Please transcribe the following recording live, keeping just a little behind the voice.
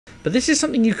But this is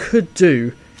something you could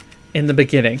do in the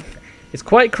beginning. It's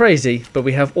quite crazy, but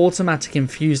we have automatic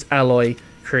infused alloy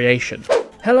creation.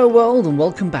 Hello world and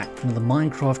welcome back to another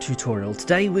Minecraft tutorial.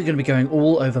 Today we're going to be going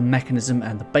all over Mekanism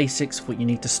and the basics of what you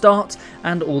need to start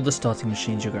and all the starting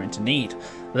machines you're going to need.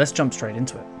 Let's jump straight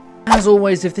into it. As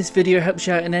always, if this video helps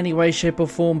you out in any way, shape or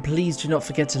form, please do not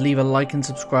forget to leave a like and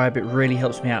subscribe. It really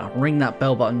helps me out. Ring that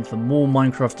bell button for more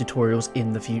Minecraft tutorials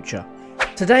in the future.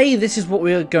 Today, this is what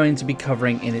we're going to be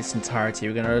covering in its entirety.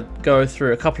 We're going to go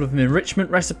through a couple of enrichment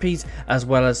recipes, as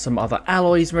well as some other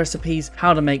alloys recipes,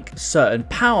 how to make certain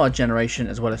power generation,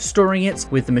 as well as storing it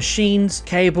with the machines,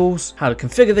 cables, how to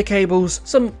configure the cables,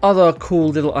 some other cool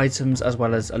little items, as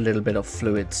well as a little bit of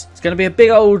fluids. It's going to be a big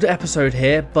old episode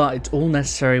here, but it's all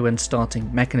necessary when starting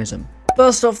Mekanism.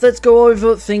 First off, let's go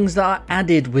over things that are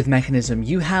added with Mekanism.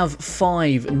 You have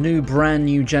 5 brand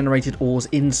new generated ores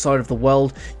inside of the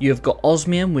world. You have got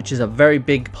osmium, which is a very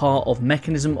big part of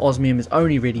Mekanism. Osmium is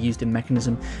only really used in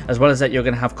Mekanism. As well as that, you're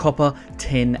going to have copper,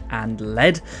 tin, and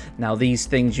lead. Now, these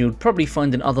things you'll probably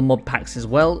find in other mod packs as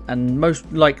well, and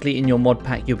most likely in your mod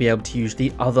pack, you'll be able to use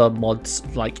the other mods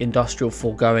like industrial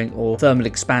foregoing or thermal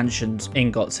expansions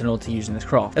ingots in order to use in this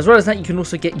craft. As well as that, you can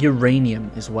also get uranium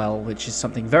as well, which is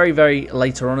something very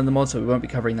later on in the mod, so we won't be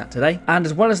covering that today. And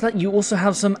as well as that, you also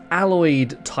have some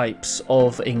alloyed types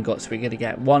of ingots we're going to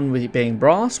get. One with it being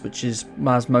brass, which is,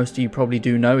 as most of you probably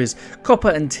do know, is copper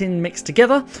and tin mixed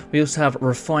together. We also have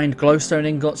refined glowstone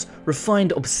ingots,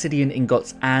 refined obsidian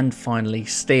ingots, and finally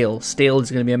steel. Steel is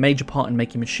going to be a major part in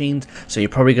making machines, so you're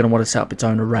probably going to want to set up its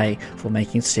own array for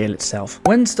making steel itself.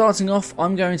 When starting off,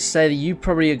 I'm going to say that you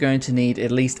probably are going to need at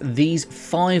least these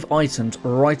 5 items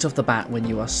right off the bat when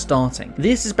you are starting.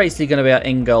 This is basically going to be our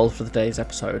end goal for today's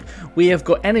episode. We have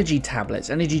got energy tablets.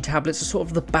 Energy tablets are sort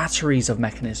of the batteries of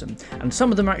Mekanism, and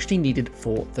some of them are actually needed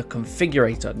for the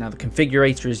configurator. Now, the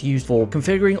configurator is used for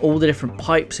configuring all the different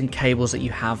pipes and cables that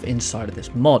you have inside of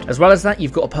this mod. As well as that,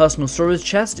 you've got a personal storage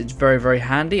chest. It's very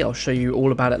handy. I'll show you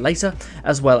all about it later,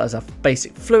 as well as a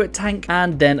basic fluid tank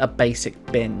and then a basic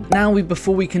bin. Now,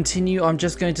 before we continue, I'm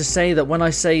just going to say that when I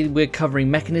say we're covering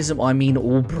Mekanism, I mean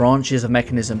all branches of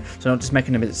Mekanism. So not just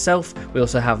Mekanism itself, we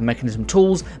also have Mekanism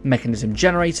tools, Mekanism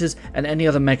generators, and any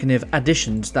other Mekanism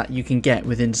additions that you can get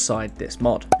within inside this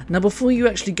mod. Now, before you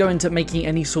actually go into making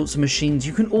any sorts of machines,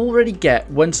 you can already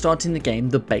get, when starting the game,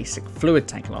 the basic fluid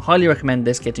tank, and I highly recommend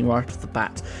this getting right off the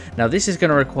bat. Now, this is going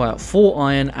to require 4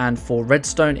 iron and 4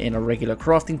 redstone in a regular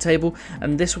crafting table,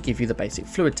 and this will give you the basic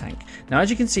fluid tank. Now, as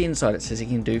you can see inside, it says you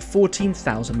can do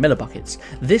 14,000 millibuckets.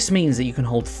 This means that you can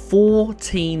hold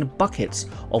 14 buckets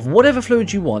of whatever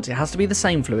fluid you want. It has to be the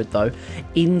same fluid though,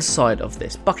 inside of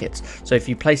this bucket. So if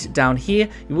you place it down here,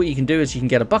 what you can do is you can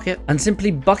get a bucket and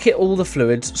simply bucket all the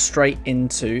fluids straight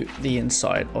into the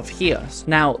inside of here.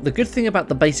 Now, the good thing about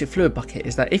the basic fluid bucket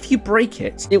is that if you break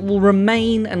it, it will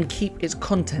remain and keep its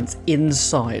contents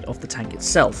inside of the tank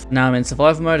itself. Now, I'm in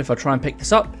survival mode. If I try and pick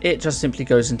this up, it just simply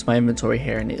goes into my inventory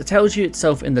here, and it tells you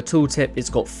itself in the tooltip it's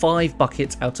got 5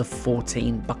 buckets out of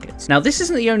 14 buckets. Now, this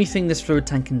isn't the only thing this fluid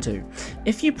tank can do.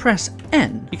 If you press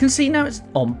N, you can see now it's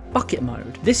on bucket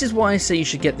mode. This is why I say you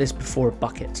should get this before a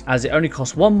bucket, as it only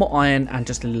costs 1 more iron and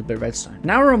just a little bit of redstone.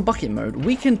 Now we're on bucket mode,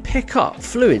 we can pick up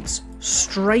fluids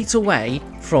straight away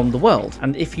from the world.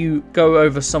 And if you go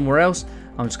over somewhere else,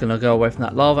 I'm just going to go away from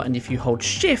that lava, and if you hold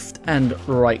shift and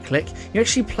right click, you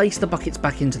actually place the buckets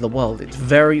back into the world. It's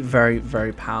very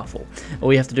powerful.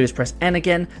 All you have to do is press N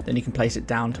again, then you can place it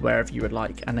down to wherever you would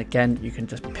like, and again you can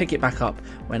just pick it back up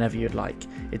whenever you'd like.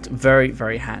 It's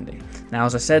very handy. Now,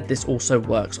 as I said, this also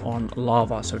works on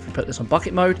lava, so if we put this on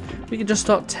bucket mode, we can just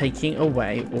start taking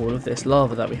away all of this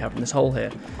lava that we have in this hole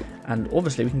here. And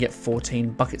obviously we can get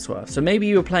 14 buckets worth. So maybe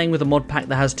you were playing with a mod pack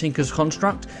that has Tinker's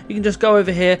Construct. You can just go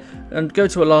over here and go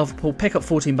to a lava pool, pick up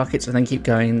 14 buckets, and then keep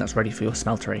going. That's ready for your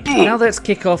smeltery. Now let's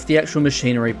kick off the actual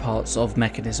machinery parts of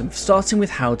Mekanism, starting with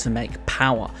how to make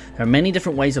power. There are many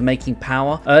different ways of making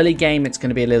power. Early game, it's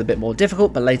going to be a little bit more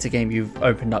difficult, but later game, you've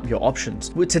opened up your options.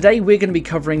 Today, we're going to be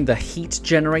covering the heat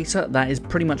generator. That is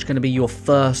pretty much going to be your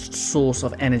first source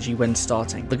of energy when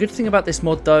starting. The good thing about this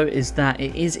mod, though, is that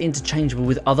it is interchangeable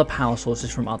with other power sources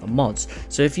from other mods.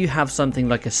 So if you have something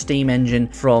like a steam engine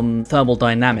from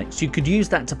thermodynamics, you could use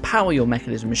that to power your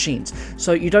Mekanism machines.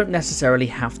 So you don't necessarily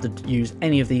have to use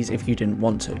any of these if you didn't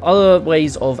want to. Other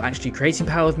ways of actually creating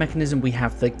power with Mekanism, we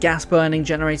have the gas burning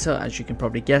generator. As you can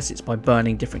probably guess, it's by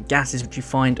burning different gases which you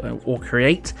find or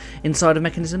create inside of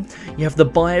Mekanism. You have the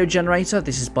bio generator.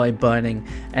 This is by burning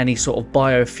any sort of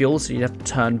biofuel, so you have to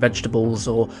turn vegetables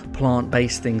or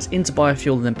plant-based things into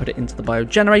biofuel and then put it into the bio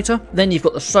generator. Then you've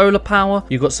got the solar power.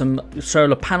 You've got some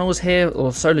solar panels here,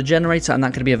 or solar generator, and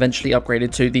that can be eventually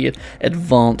upgraded to the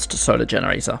advanced fast solar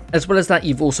generator. As well as that,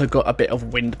 you've also got a bit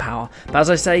of wind power. But as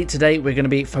I say, today we're going to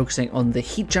be focusing on the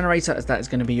heat generator, as that is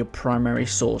going to be your primary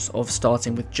source of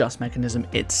starting with just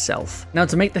Mekanism itself. Now,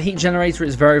 to make the heat generator,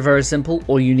 it's very, very simple.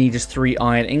 All you need is 3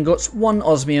 iron ingots, 1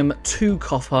 osmium, 2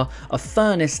 copper, a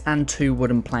furnace, and 2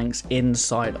 wooden planks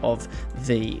inside of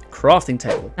the crafting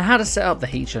table. Now, how to set up the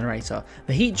heat generator?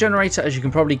 The heat generator, as you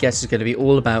can probably guess, is going to be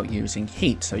all about using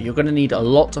heat. So you're going to need a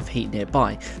lot of heat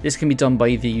nearby. This can be done by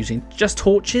either using just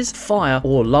torches, fire,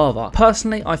 or lava.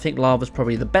 Personally, I think lava is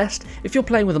probably the best. If you're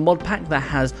playing with a mod pack that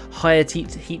has higher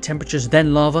heat temperatures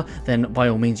than lava, then by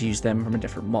all means use them from a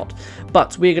different mod.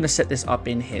 But we're going to set this up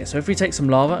in here. So if we take some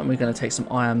lava and we're going to take some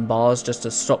iron bars just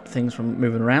to stop things from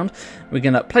moving around, we're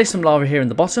going to place some lava here in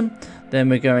the bottom. Then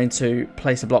we're going to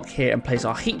place a block here and place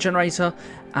our heat generator,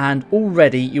 and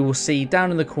already you will see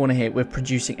down in the corner here we're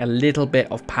producing a little bit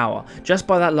of power just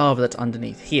by that lava that's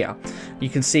underneath here. You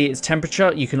can see its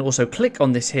temperature. You can also click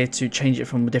on this here to change it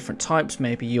from different types.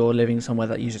 Maybe you're living somewhere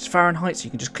that uses Fahrenheit, so you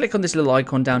can just click on this little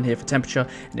icon down here for temperature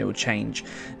and it will change.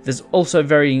 There's also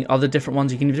varying other different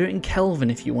ones. You can do it in Kelvin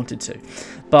if you wanted to,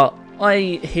 but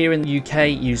I, here in the UK,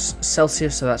 use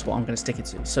Celsius, so that's what I'm going to stick it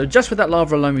to. So just with that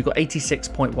lava alone, we've got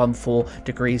 86.14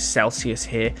 degrees Celsius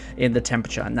here in the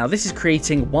temperature. Now this is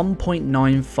creating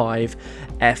 1.95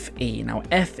 FE. Now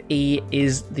FE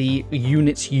is the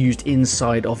units used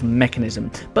inside of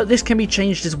Mekanism, but this can be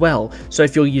changed as well. So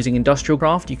if you're using industrial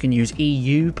craft, you can use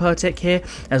EU per tick here,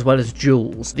 as well as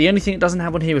joules. The only thing it doesn't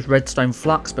have on here is redstone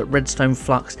flux, but redstone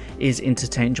flux is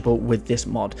interchangeable with this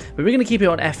mod. But we're going to keep it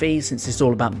on FE since it's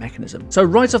all about Mekanism. So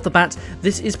right off the bat,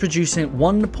 this is producing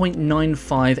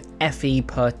 1.95 FE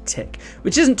per tick,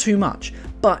 which isn't too much.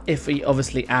 But if we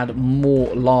obviously add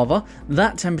more lava,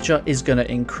 that temperature is going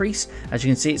to increase. As you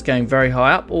can see, it's going very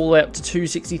high up, all the way up to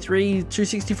 263,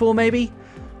 264 maybe.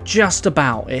 Just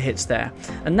about it hits there.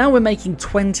 And now we're making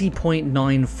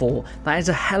 20.94. That is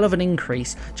a hell of an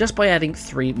increase just by adding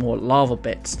 3 more lava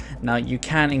bits. Now you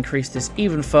can increase this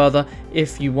even further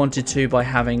if you wanted to by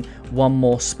having 1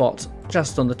 more spot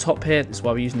just on the top here. This is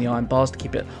why we're using the iron bars to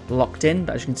keep it locked in,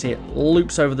 but as you can see, it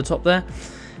loops over the top there.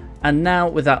 And now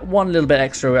with that 1 little bit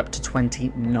extra, we're up to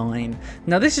 29.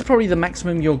 Now this is probably the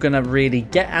maximum you're going to really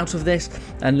get out of this,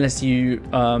 unless you,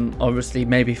 obviously,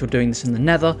 maybe if you're doing this in the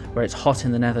nether, where it's hot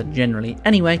in the nether generally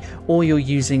anyway, or you're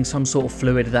using some sort of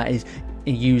fluid that is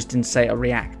used in, say, a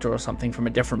reactor or something from a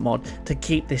different mod to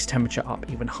keep this temperature up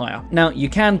even higher. Now you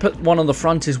can put one on the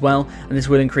front as well, and this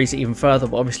will increase it even further,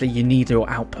 but obviously you need your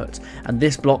output, and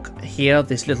this block here,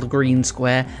 this little green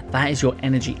square, that is your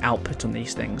energy output on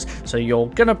these things. So you're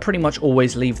gonna pretty much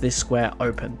always leave this square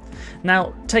open.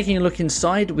 Now taking a look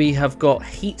inside, we have got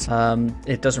heat.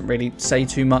 It doesn't really say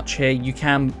too much here. You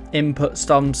can input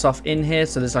some stuff in here,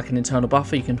 so there's like an internal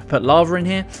buffer. You can put lava in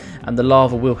here and the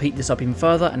lava will heat this up even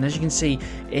further, and as you can see,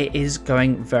 it is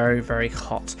going very, very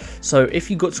hot. So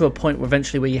if you got to a point where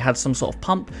eventually where you had some sort of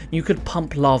pump, you could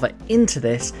pump lava into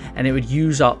this and it would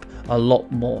use up a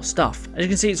lot more stuff. As you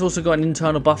can see, it's also got an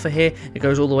internal buffer here. It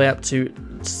goes all the way up to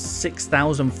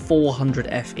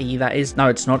 6,400 FE. That is, no,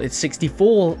 it's not, it's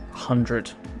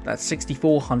 6,400. That's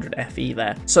 6,400 FE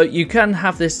there. So you can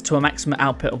have this to a maximum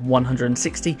output of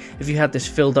 160. If you had this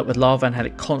filled up with lava and had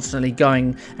it constantly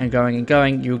going and going and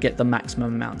going, you'll get the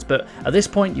maximum amounts. But at this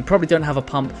point, you probably don't have a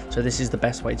pump, so this is the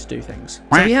best way to do things.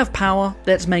 So we have power.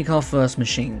 Let's make our first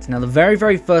machines. Now, the very,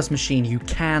 very first machine you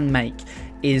can make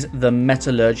is the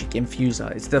metallurgic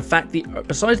infuser. It's the fact that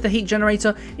besides the heat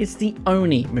generator, it's the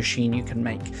only machine you can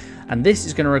make. And this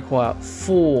is going to require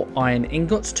 4 iron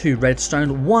ingots, 2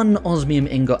 redstone, 1 osmium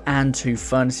ingot, and 2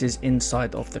 furnaces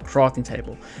inside of the crafting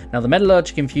table. Now the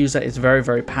metallurgic infuser is very,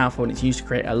 very powerful, and it's used to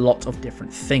create a lot of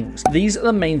different things. These are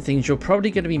the main things you're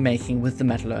probably going to be making with the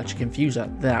metallurgic infuser.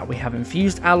 That we have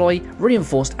infused alloy,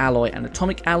 reinforced alloy, and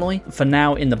atomic alloy. For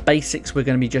now, in the basics, we're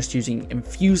going to be just using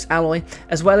infused alloy,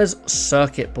 as well as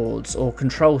circuit boards, or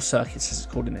control circuits as it's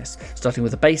called in this, starting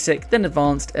with the basic, then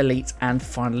advanced, elite, and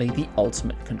finally the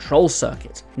ultimate control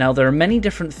circuit. Now there are many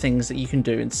different things that you can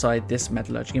do inside this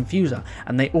metallurgic infuser,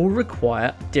 and they all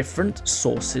require different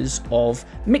sources of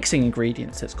mixing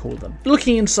ingredients, let's call them.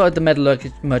 Looking inside the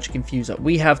metallurgic infuser,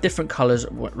 we have different colors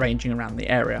ranging around the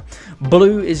area.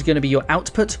 Blue is going to be your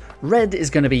output, red is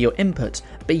going to be your input,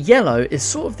 but yellow is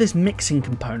sort of this mixing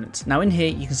component. Now in here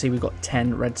you can see we've got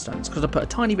 10 redstones because I put a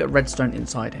tiny bit of redstone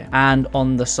inside here. And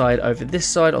on the side over this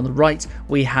side, on the right,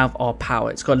 we have our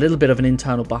power. It's got a little bit of an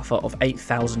internal buffer of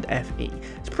 8000 FE.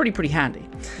 It's pretty handy.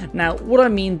 Now, what I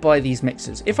mean by these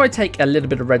mixers, if I take a little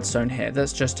bit of redstone here,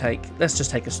 let's just take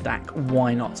a stack.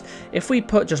 Why not? If we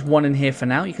put just one in here for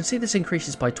now, you can see this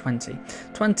increases by 20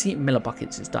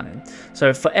 millibuckets is done in.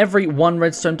 So for every one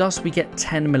redstone dust, we get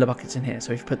 10 millibuckets in here.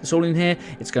 So if you put this all in here,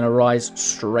 it's going to rise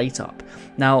straight up.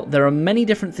 Now, there are many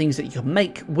different things that you can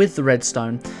make with the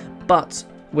redstone, but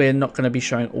we're not going to be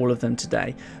showing all of them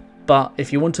today. But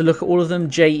if you want to look at all of them,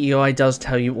 JEI does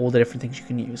tell you all the different things you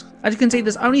can use. As you can see,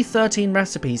 there's only 13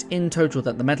 recipes in total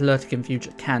that the metallurgic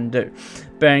infuser can do,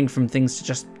 varying from things to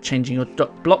just changing your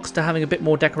blocks to having a bit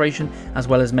more decoration, as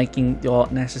well as making your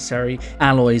necessary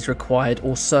alloys required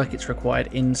or circuits required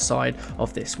inside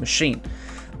of this machine.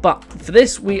 But for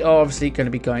this, we are obviously going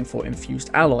to be going for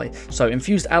infused alloy. So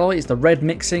infused alloy is the red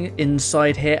mixing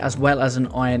inside here, as well as an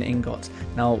iron ingot.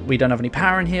 Now, we don't have any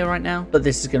power in here right now, but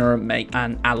this is going to make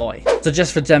an alloy. So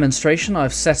just for demonstration,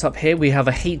 I've set up here, we have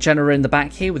a heat generator in the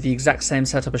back here with the exact same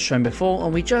setup as shown before,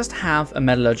 and we just have a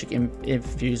metallurgic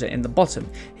infuser in the bottom.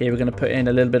 Here we're going to put in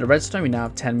a little bit of redstone. We now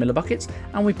have 10 millibuckets,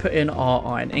 and we put in our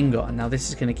iron ingot. And now this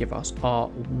is going to give us our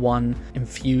one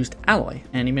infused alloy.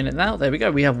 Any minute now, there we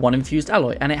go. We have one infused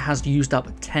alloy, and it has used up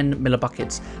 10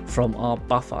 millibuckets from our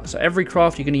buffer. So every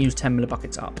craft, you're going to use 10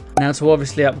 millibuckets up. Now, to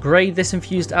obviously upgrade this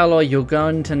infused alloy, you're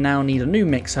going to now need a new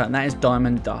mixer, and that is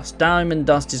diamond dust. Diamond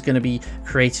dust is going to be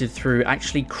created through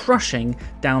actually crushing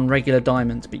down regular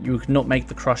diamonds, but you cannot make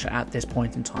the crusher at this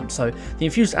point in time. So the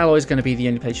infused alloy is going to be the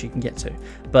only place you can get to,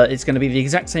 but it's going to be the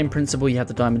exact same principle. You have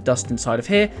the diamond dust inside of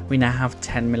here. We now have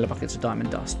 10 millibuckets of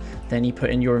diamond dust. Then you put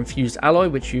in your infused alloy,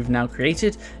 which you've now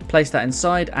created, place that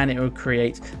inside, and it will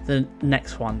create the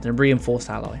next one, the reinforced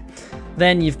alloy.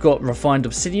 Then you've got refined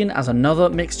obsidian as another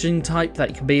mixing type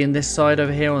that can be in this side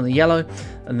over here on the yellow.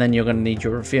 And then you're going to need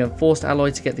your reinforced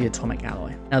alloy to get the atomic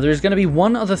alloy. Now, there is going to be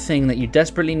one other thing that you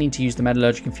desperately need to use the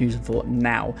metallurgic infuser for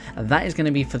now, and that is going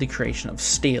to be for the creation of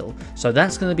steel. So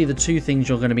that's going to be the two things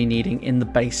you're going to be needing in the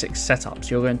basic setup.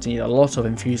 So you're going to need a lot of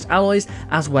infused alloys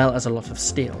as well as a lot of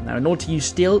steel. Now, in order to use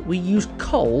steel, we use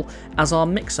coal as our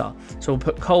mixer. So we'll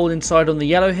put coal inside on the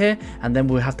yellow here, and then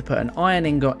we'll have to put an iron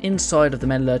ingot inside of the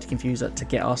metallurgic infuser to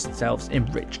get ourselves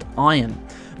enriched iron.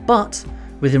 But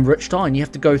with enriched iron, you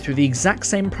have to go through the exact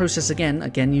same process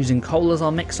again using coal as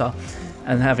our mixer,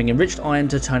 and having enriched iron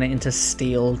to turn it into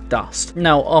steel dust.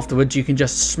 Now, afterwards, you can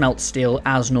just smelt steel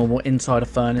as normal inside a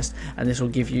furnace, and this will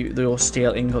give you your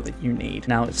steel ingot that you need.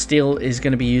 Now, steel is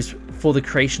going to be used for the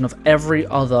creation of every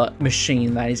other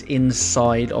machine that is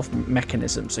inside of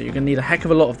Mekanism. So you're going to need a heck of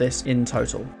a lot of this in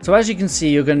total. So as you can see,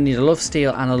 you're going to need a lot of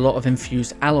steel and a lot of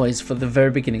infused alloys for the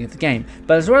very beginning of the game.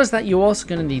 But as well as that, you're also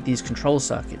going to need these control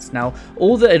circuits. Now,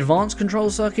 all the advanced control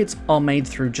circuits are made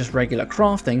through just regular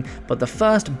crafting, but the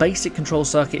first basic control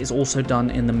circuit is also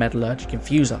done in the metallurgic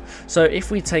infuser. So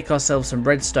if we take ourselves some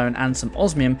redstone and some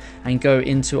osmium and go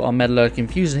into our metallurgic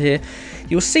infuser here,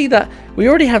 you'll see that we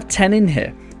already have 10 in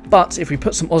here. But if we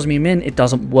put some osmium in, it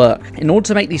doesn't work. In order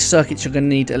to make these circuits, you're going to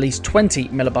need at least 20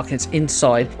 millibuckets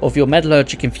inside of your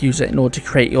metallurgic infuser in order to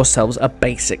create yourselves a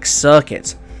basic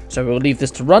circuit. So we'll leave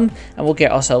this to run, and we'll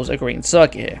get ourselves a green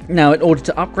circuit here. Now, in order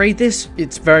to upgrade this,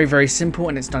 it's very simple,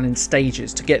 and it's done in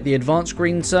stages. To get the advanced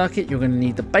green circuit, you're going to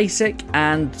need the basic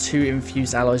and 2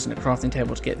 infused alloys in the crafting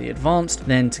table to get the advanced.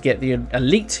 Then to get the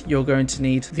elite, you're going to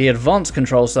need the advanced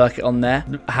control circuit on there.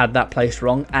 I had that placed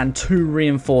wrong, and 2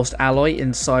 reinforced alloy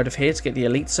inside of here to get the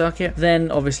elite circuit.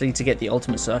 Then obviously to get the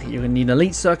ultimate circuit, you're going to need an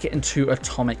elite circuit and 2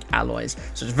 atomic alloys.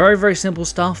 So it's very simple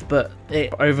stuff, but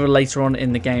over later on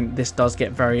in the game, this does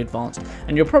get very advanced,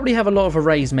 and you'll probably have a lot of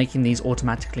arrays making these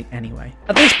automatically anyway.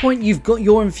 At this point, you've got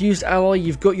your infused alloy,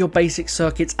 you've got your basic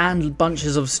circuits and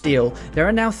bunches of steel. There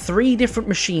are now 3 different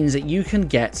machines that you can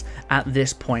get at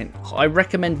this point. I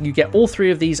recommend you get all 3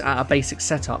 of these at a basic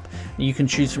setup. You can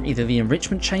choose from either the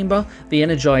enrichment chamber, the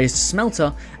energized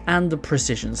smelter, and the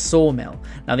precision sawmill.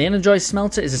 Now, the energized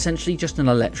smelter is essentially just an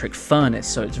electric furnace,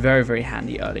 so it's very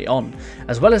handy early on.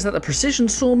 As well as that, the precision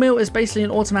sawmill is basically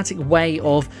an automatic way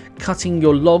of cutting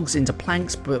your logs into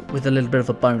planks, but with a little bit of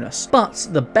a bonus. But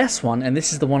the best one, and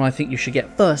this is the one I think you should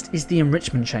get first, is the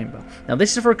enrichment chamber. Now,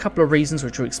 this is for a couple of reasons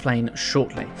which we'll explain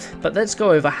shortly, but let's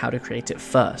go over how to create it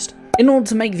first. In order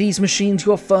to make these machines,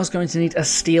 you are first going to need a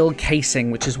steel casing,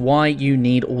 which is why you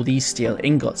need all these steel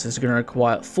ingots. It's going to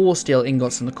require 4 steel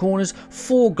ingots in the corners,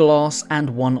 4 glass, and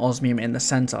 1 osmium in the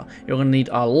center. You're going to need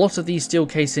a lot of these steel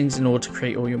casings in order to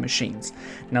create all your machines.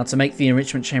 Now, to make the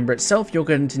enrichment chamber itself, you're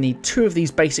going to need 2 of these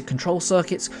basic control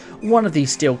circuits, 1 of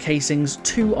these steel casings,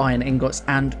 2 iron ingots,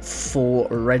 and 4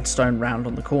 redstone round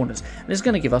on the corners. And it's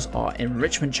going to give us our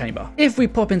enrichment chamber. If we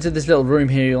pop into this little room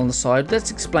here on the side,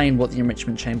 let's explain what the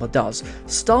enrichment chamber does.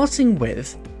 Starting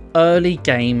with early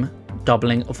game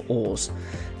doubling of ores.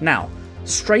 Now,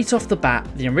 straight off the bat,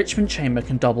 the enrichment chamber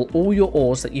can double all your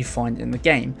ores that you find in the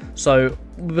game. So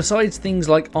besides things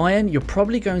like iron, you're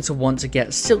probably going to want to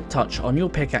get silk touch on your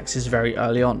pickaxes very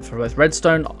early on for both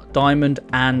redstone, diamond,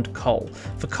 and coal.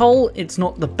 For coal, it's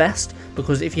not the best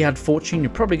because if you had fortune, you're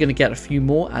probably going to get a few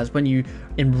more, as when you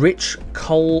enrich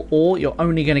coal ore, you're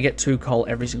only going to get 2 coal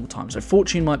every single time. So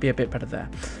fortune might be a bit better there.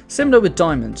 Similar with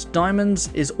diamonds. Diamonds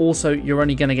is also, you're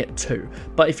only going to get 2.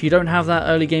 But if you don't have that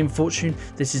early game fortune,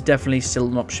 this is definitely still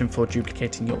an option for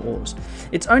duplicating your ores.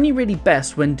 It's only really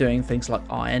best when doing things like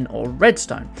iron or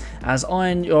redstone. As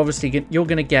iron, you're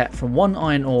going to get from 1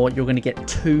 iron ore, you're going to get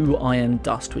 2 iron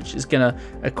dust, which is going to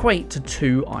equate to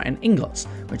 2 iron ingots,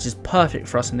 which is perfect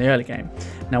for us in the early game.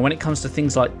 Now, when it comes to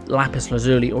things like lapis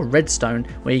lazuli or redstone,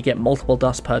 where you get multiple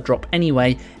dust per drop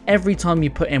anyway, every time you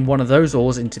put in 1 of those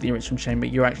ores into the enrichment chamber,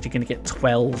 you're actually going to get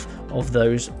 12 of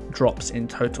those drops in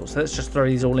total. So let's just throw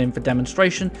these all in for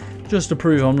demonstration, just to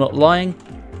prove I'm not lying.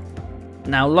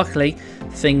 Now, luckily,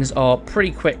 things are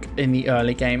pretty quick in the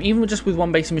early game. Even just with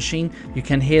 1 basic machine, you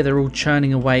can hear they're all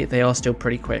churning away. They are still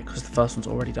pretty quick because the first one's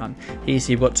already done. Here you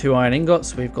see you've got 2 iron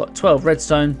ingots, we've got 12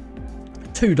 redstone,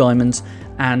 2 diamonds,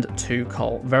 and 2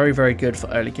 coal. Very, very good for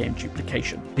early game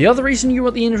duplication. The other reason you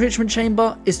want the enrichment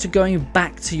chamber is to going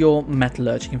back to your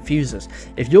metallurgic infusers.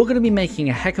 If you're going to be making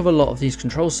a heck of a lot of these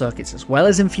control circuits as well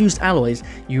as infused alloys,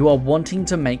 you are wanting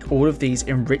to make all of these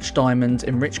enriched diamonds,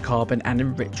 enriched carbon, and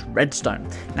enriched redstone.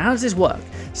 Now, how does this work?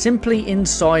 Simply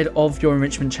inside of your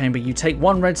enrichment chamber, you take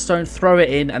 1 redstone, throw it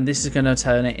in, and this is going to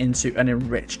turn it into an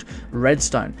enriched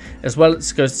redstone. As well,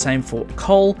 it goes the same for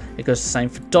coal, it goes the same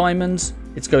for diamonds,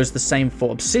 it goes the same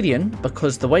for obsidian,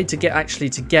 because the way to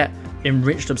get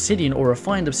enriched obsidian or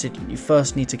refined obsidian, you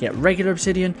first need to get regular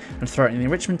obsidian and throw it in the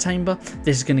enrichment chamber.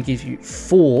 This is going to give you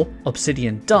 4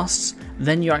 obsidian dusts.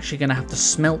 Then you're actually going to have to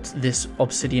smelt this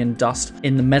obsidian dust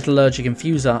in the metallurgic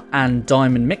infuser and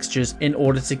diamond mixtures in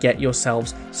order to get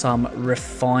yourselves some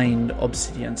refined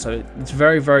obsidian. So it's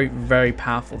very, very, very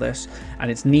powerful, this,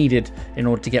 and it's needed in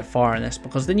order to get fire in this,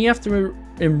 because then you have to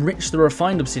enrich the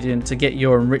refined obsidian to get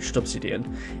your enriched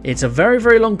obsidian. It's a very,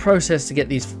 very long process to get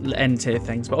these end tier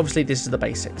things, but obviously this is the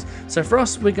basics. So for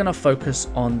us, we're going to focus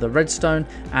on the redstone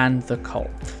and the coal.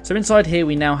 So inside here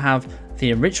we now have the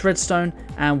enriched redstone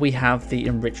and we have the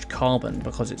enriched carbon,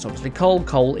 because it's obviously coal.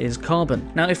 Coal is carbon.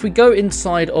 Now, if we go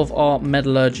inside of our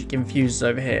metallurgic infusers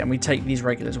over here and we take these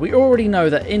regulars, we already know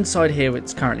that inside here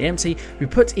it's currently empty. We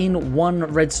put in 1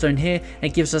 redstone here and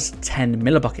it gives us 10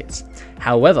 millibuckets.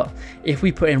 However, if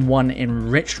we put in 1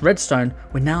 enriched redstone,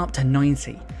 we're now up to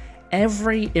 90.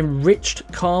 Every enriched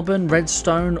carbon,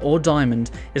 redstone, or diamond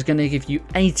is going to give you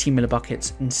 80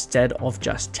 millibuckets instead of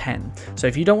just 10. So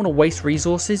if you don't want to waste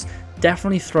resources,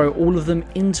 definitely throw all of them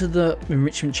into the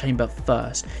enrichment chamber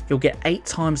first. You'll get 8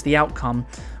 times the outcome,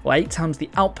 or 8 times the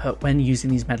output when using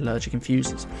these metallurgic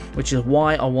infusers, which is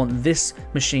why I want this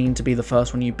machine to be the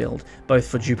first one you build, both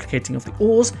for duplicating of the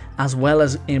ores as well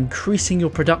as increasing your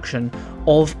production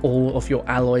of all of your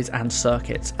alloys and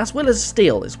circuits, as well as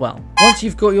steel as well. Once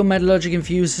you've got your metallurgic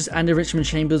infusers and enrichment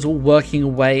chambers all working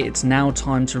away, it's now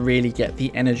time to really get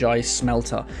the energized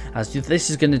smelter, as this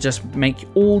is going to just make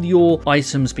all your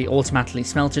items be automatically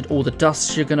smelted. All the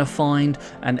dusts you're going to find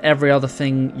and every other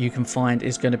thing you can find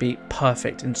is going to be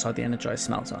perfect inside the energized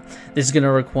smelter. This is going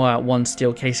to require 1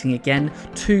 steel casing again,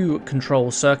 2 control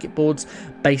circuit boards,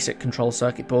 basic control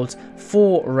circuit boards,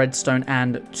 4 redstone,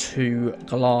 and 2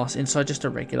 glass inside just a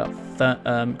regular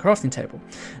crafting table.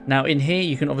 Now in here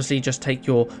you can obviously just take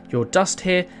your dust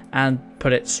here and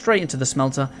put it straight into the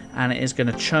smelter, and it is going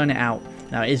to churn it out.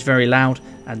 Now it is very loud,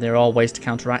 and there are ways to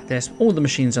counteract this. All the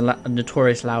machines are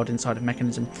notorious loud inside of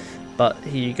Mekanism, but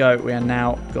here you go. We are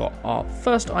now got our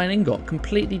first iron ingot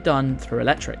completely done through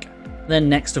electric. Then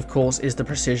next, of course, is the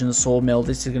precision sawmill.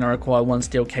 This is going to require 1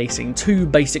 steel casing, 2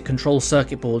 basic control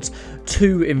circuit boards,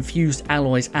 2 infused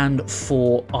alloys, and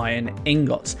 4 iron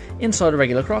ingots inside a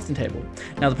regular crafting table.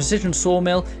 Now the precision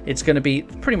sawmill, it's going to be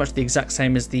pretty much the exact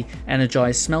same as the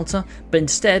energized smelter, but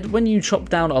instead when you chop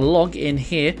down a log in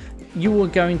here, you are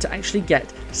going to actually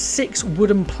get 6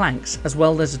 wooden planks, as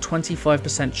well as a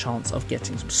 25% chance of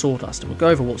getting some sawdust. And we'll go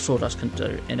over what sawdust can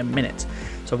do in a minute.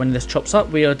 So when this chops up,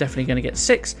 we are definitely going to get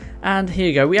 6, and here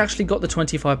you go, we actually got the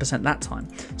 25% that time.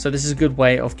 So this is a good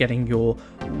way of getting your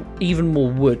even more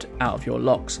wood out of your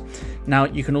logs. Now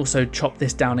you can also chop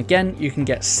this down again, you can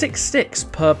get 6 sticks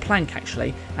per plank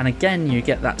actually, and again you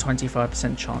get that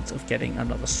 25% chance of getting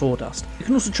another sawdust. You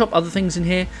can also chop other things in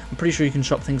here. I'm pretty sure you can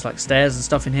chop things like stairs and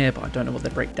stuff in here, but I don't know what they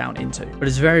break down into. But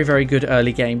it's very, very good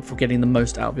early game for getting the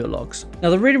most out of your logs.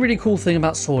 Now the really, really cool thing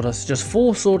about sawdust is just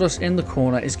 4 sawdust in the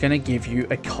corner is going to give you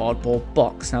a cardboard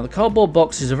box. Now the cardboard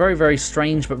box is a very, very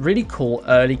strange but really cool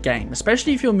early game,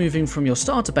 especially if you're moving from your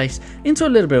starter base into a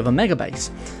little bit of a mega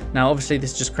base. Now obviously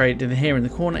this is just created in here in the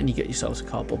corner, and you get yourselves a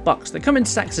cardboard box. They come in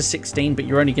stacks of 16, but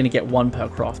you're only going to get 1 per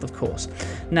craft, of course.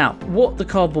 Now what the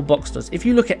cardboard box does, if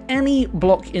you look at any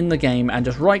block in the game and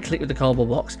just right click with the cardboard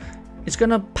box, it's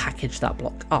going to package that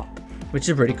block up, which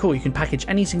is really cool. You can package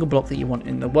any single block that you want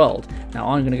in the world. Now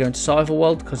I'm going to go into survival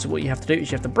world, because what you have to do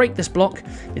is you have to break this block.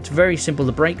 It's very simple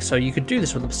to break, so you could do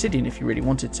this with obsidian if you really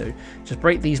wanted to. Just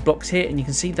break these blocks here, and you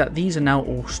can see that these are now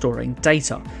all storing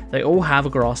data. They all have a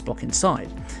grass block inside.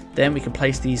 Then we can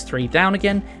place these 3 down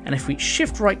again, and if we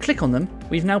shift right click on them,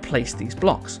 we've now placed these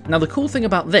blocks. Now the cool thing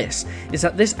about this is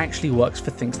that this actually works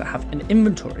for things that have an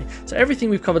inventory. So everything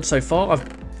we've covered so far, I've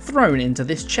thrown into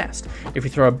this chest. If we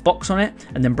throw a box on it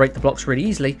and then break the blocks really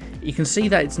easily, you can see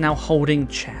that it's now holding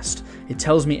chest. It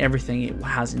tells me everything it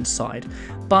has inside.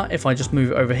 But if I just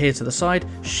move it over here to the side,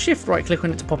 shift right click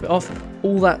on it to pop it off,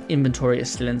 all that inventory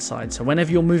is still inside. So whenever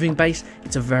you're moving base,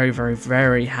 it's a very, very,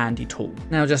 very handy tool.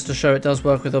 Now just to show it does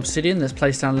work with obsidian, let's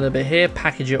place down a little bit here,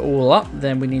 package it all up.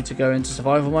 Then we need to go into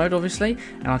survival mode obviously,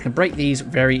 and I can break these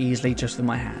very easily just with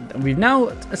my hand. And we've now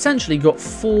essentially got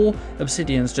 4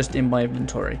 obsidians just in my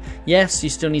inventory. Yes, you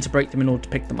still need to break them in order to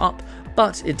pick them up,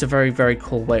 but it's a very, very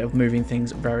cool way of moving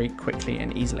things very quickly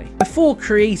and easily. Before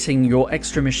creating your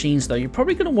extra machines though, you're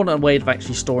probably going to want a way of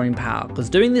actually storing power, because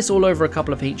doing this all over a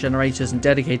couple of heat generators and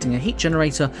dedicating a heat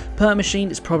generator per machine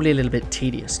is probably a little bit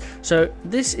tedious. So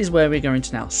this is where we're going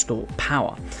to now store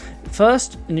power.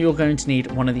 First, you're going to need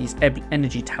one of these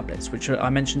energy tablets, which I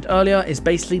mentioned earlier is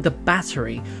basically the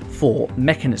battery for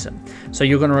Mekanism. So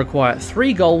you're going to require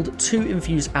 3 gold, 2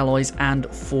 infused alloys, and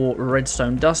 4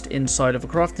 redstone dust inside of a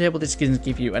crafting table. This is going to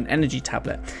give you an energy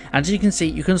tablet. And as you can see,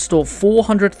 you can store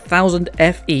 400,000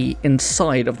 FE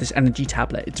inside of this energy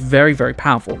tablet. It's very, very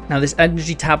powerful. Now this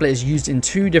energy tablet is used in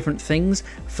 2 different things.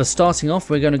 For starting off,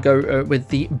 we're going to go with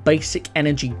the basic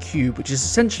energy cube, which is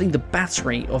essentially the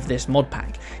battery of this mod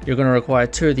pack. You're going to require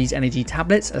 2 of these energy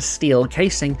tablets, a steel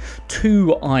casing,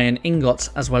 2 iron ingots,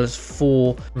 as well as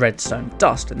 4 redstone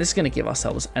dust. And this is going to give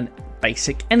ourselves an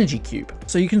basic energy cube.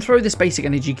 So you can throw this basic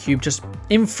energy cube just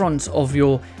in front of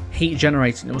your heat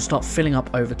generator and it will start filling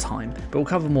up over time, but we'll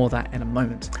cover more of that in a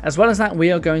moment. As well as that,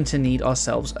 we are going to need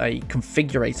ourselves a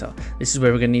configurator. This is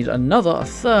where we're going to need a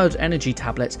 3rd energy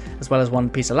tablet, as well as 1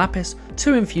 piece of lapis,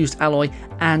 2 infused alloy,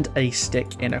 and a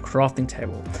stick in a crafting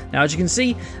table. Now as you can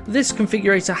see, this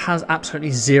configurator has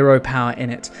absolutely 0 power in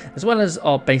it, as well as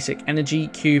our basic energy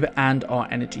cube and our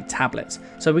energy tablet.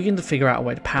 So we're going to figure out a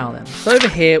way to power them. So over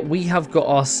here we have got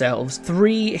ourselves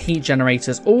 3 heat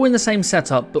generators, all in the same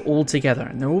setup but all together,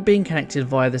 and they're all being connected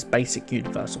via this basic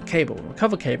universal cable. We'll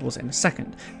cover cables in a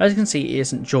second. As you can see, it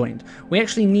isn't joined. We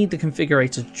actually need the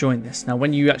configurator to join this. Now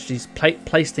when you actually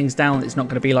place things down, it's not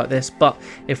going to be like this, but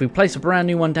if we place a brand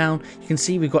new one down, you can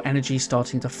see we've got energy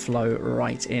starting to flow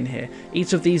right in here.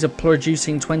 Each of these are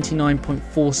producing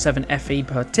 29.47 FE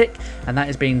per tick, and that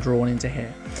is being drawn into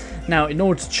here. Now, in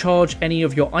order to charge any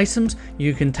of your items,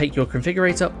 you can take your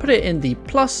configurator, put it in the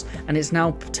plus, and it's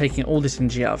now taking all this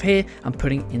energy out of here and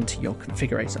putting it into your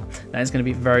configurator. That is going to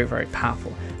be very, very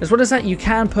powerful. As well as that, you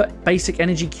can put basic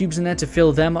energy cubes in there to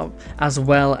fill them up, as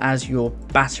well as your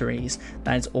batteries.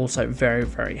 That is also very,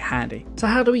 very handy. So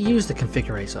how do we use the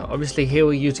configurator? Obviously here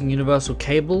we're using universal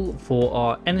cable for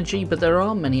our energy, but there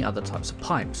are many other types of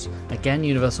pipes. Again,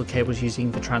 universal cable is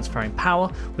using for transferring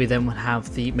power. We then will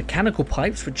have the mechanical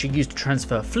pipes, which are used to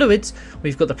transfer fluids.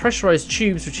 We've got the pressurized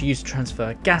tubes, which are used to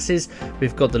transfer gases.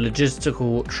 We've got the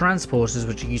logistical transporters,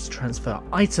 which are used to transfer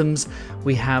items.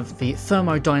 We have the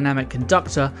thermodynamic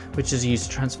conductor, which is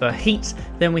used to transfer heat.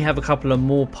 Then we have a couple of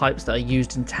more pipes that are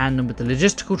used in tandem with the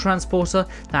logistical transporter,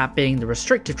 that being the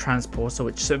restrictive transporter,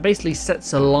 which so basically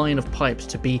sets a line of pipes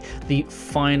to be the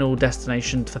final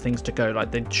destination for things to go.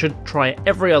 Like, they should try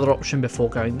every other option before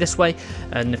going this way,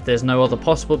 and if there's no other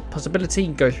possibility,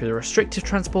 go through the restrictive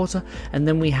transporter. And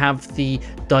then we have the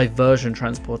diversion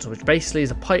transporter, which basically is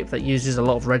a pipe that uses a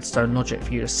lot of redstone logic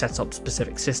for you to set up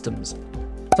specific systems.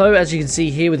 So as you can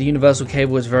see here with the universal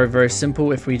cable, it's very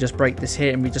simple. If we just break this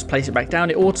here and we just place it back down,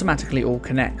 it automatically all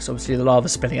connects. Obviously the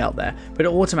lava's spilling out there, but it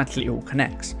automatically all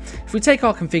connects. If we take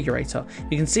our configurator,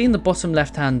 you can see in the bottom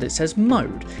left hand it says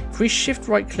mode. If we shift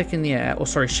right click in the air, or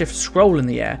sorry, shift scroll in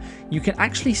the air, you can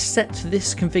actually set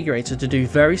this configurator to do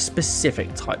very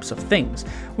specific types of things.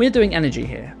 We're doing energy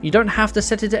here. You don't have to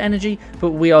set it to energy,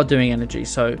 but we are doing energy,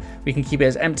 so we can keep it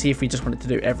as empty if we just wanted to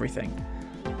do everything.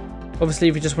 Obviously,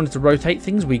 if we just wanted to rotate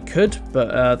things, we could,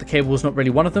 but the cable is not really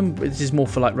one of them. This is more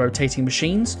for like rotating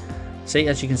machines. See,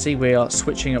 as you can see, we are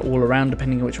switching it all around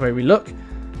depending on which way we look.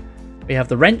 We have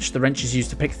the wrench. The wrench is used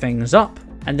to pick things up.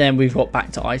 And then we've got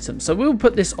back to items. So we'll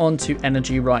put this onto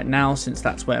energy right now, since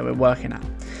that's where we're working at.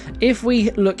 If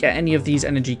we look at any of these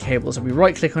energy cables and we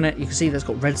right click on it, you can see that's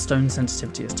got redstone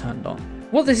sensitivity is turned on.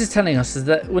 What this is telling us is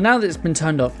that, well, now that it's been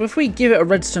turned off, if we give it a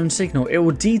redstone signal, it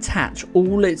will detach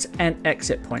all its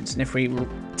exit points. And if we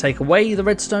take away the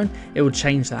redstone, it will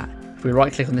change that. If we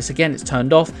right click on this again, it's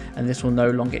turned off and this will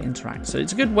no longer interact. So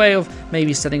it's a good way of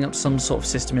maybe setting up some sort of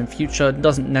system in future. It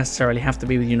doesn't necessarily have to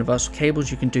be with universal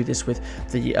cables. You can do this with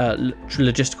the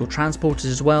logistical transporters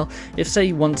as well. If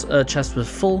say once a chest was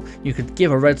full, you could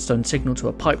give a redstone signal to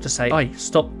a pipe to say, "Hey,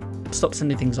 stop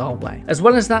sending things our way." As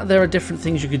well as that, there are different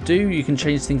things you could do. You can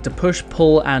change things to push,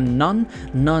 pull, and none.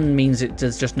 None means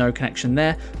there's just no connection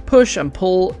there. Push and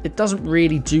pull, it doesn't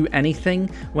really do anything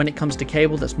when it comes to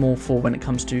cable. That's more for when it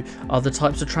comes to other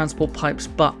types of transport pipes,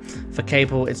 but for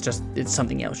cable, it's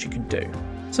something else you can do.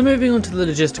 So moving on to the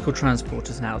logistical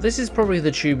transporters now. This is probably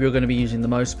the tube you're going to be using the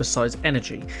most besides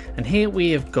energy. And here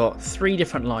we have got 3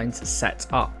 different lines set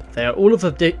up. They are all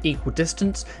of equal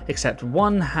distance, except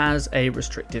one has a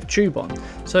restrictive tube on.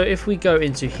 So if we go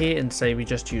into here and say we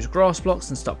just use grass blocks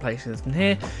and start placing them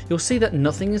here, you'll see that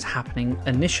nothing is happening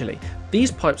initially.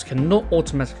 These pipes cannot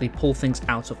automatically pull things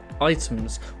out of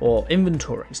items or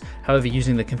inventories. However,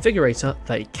 using the configurator,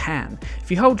 they can. If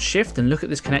you hold shift and look at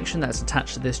this connection that's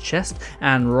attached to this chest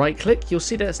and right click, you'll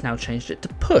see that it's now changed it to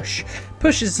push.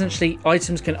 Push is essentially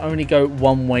items can only go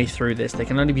one way through this. They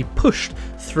can only be pushed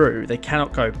through. They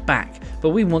cannot go back. But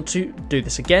we want to do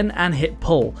this again and hit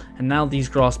pull, and now these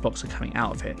grass blocks are coming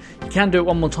out of here. You can do it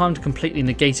one more time to completely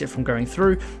negate it from going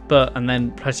through, and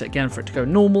then press it again for it to go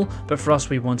normal, but for us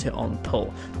we want it on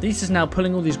pull. This is now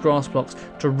pulling all these grass blocks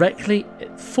directly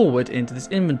forward into this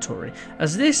inventory,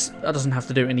 as this doesn't have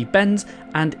to do any bends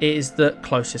and it is the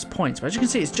closest point. So as you can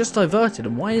see, it's just diverted.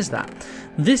 And why is that?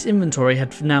 This inventory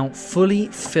had now fully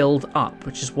filled up,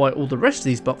 which is why all the rest of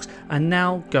these blocks are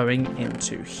now going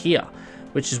into here,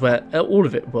 which is where all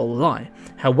of it will lie.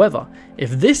 However, if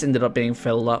this ended up being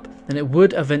filled up, then it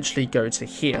would eventually go to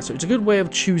here. So it's a good way of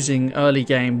choosing early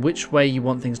game which way you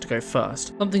want things to go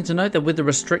first. Something to note that with the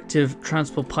restrictive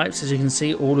transport pipes, as you can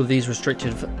see, all of these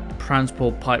restrictive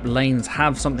transport pipe lanes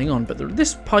have something on, but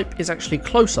this pipe is actually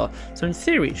closer. So in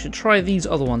theory, it should try these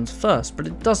other ones first, but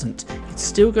it doesn't. It's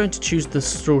still going to choose the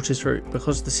shortest route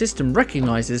because the system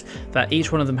recognizes that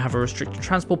each one of them have a restricted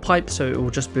transport pipe, so it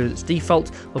will just be its default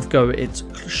of go its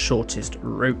shortest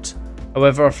route.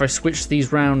 However, if I switch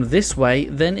these round this way,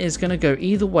 then it's going to go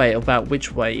either way about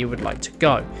which way it would like to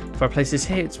go. If I place this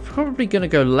here, it's probably going to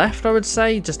go left, I would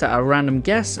say, just at a random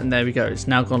guess, and there we go, it's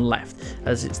now gone left,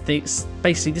 as it's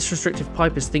basically this restrictive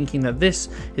pipe is thinking that this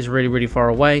is really far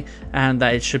away, and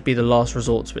that it should be the last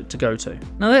resort to it to go to.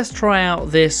 Now let's try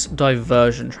out this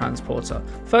diversion transporter.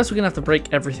 First, we're going to have to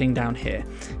break everything down here.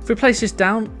 If we place this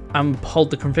down and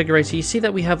hold the configurator, you see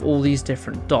that we have all these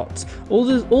different dots.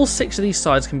 All 6 of these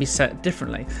sides can be set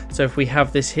differently. So if we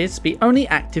have this here to be only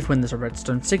active when there's a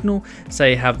redstone signal,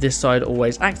 say have this side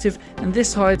always active and this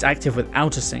side active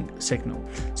without a signal.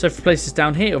 So if we place this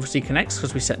down here, it obviously connects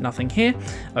because we set nothing here.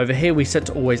 Over here we set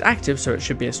to always active, so it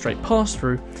should be a straight pass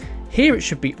through. Here it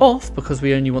should be off because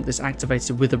we only want this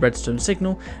activated with a redstone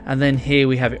signal, and then here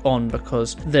we have it on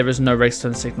because there is no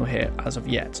redstone signal here as of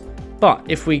yet. But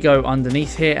if we go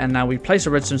underneath here and now we place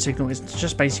a redstone signal, it's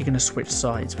just basically going to switch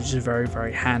sides, which is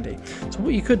very handy. So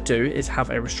what you could do is have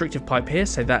a restrictive pipe here,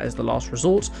 say that is the last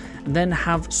resort, and then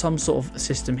have some sort of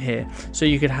system here. So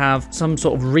you could have some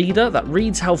sort of reader that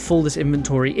reads how full this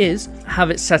inventory is,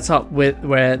 have it set up with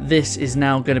where this is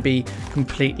now going to be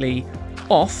completely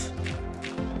off.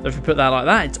 So if we put that like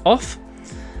that, it's off.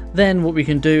 Then what we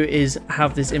can do is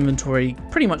have this inventory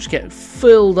pretty much get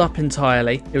filled up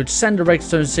entirely. It would send a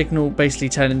redstone signal basically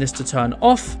telling this to turn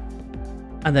off,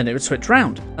 and then it would switch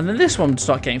round. And then this one would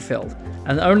start getting filled.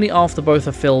 And only after both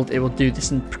are filled, it will do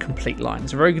this in complete line.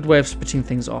 It's a very good way of splitting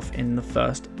things off in the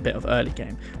first bit of early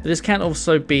game. But this can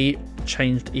also be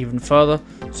changed even further.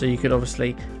 So you could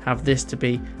obviously have this to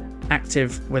be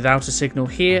active without a signal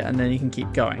here, and then you can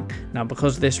keep going. Now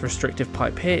because of this restrictive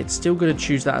pipe here, it's still going to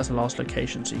choose that as the last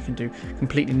location, so you can do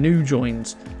completely new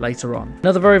joins later on.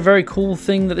 Another very cool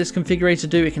thing that this configurator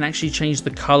do, it can actually change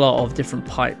the color of different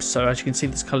pipes. So as you can see,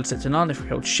 this color set to none. If we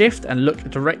hold shift and look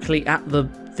directly at the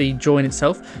join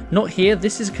itself, not here,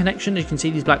 this is a connection. As you can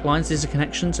see, these black lines, this is a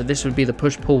connection, so this would be the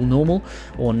push pull normal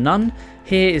or none.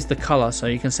 Here is the color, so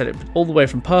you can set it all the way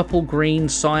from purple, green,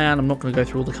 cyan. I'm not going to go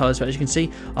through all the colors, but as you can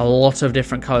see, a lot of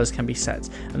different colors can be set.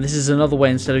 And this is another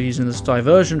way, instead of using this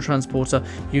diversion transporter,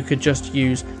 you could just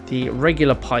use the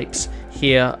regular pipes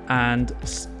here and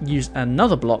use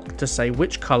another block to say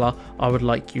which color I would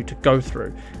like you to go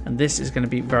through. And this is going to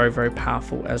be very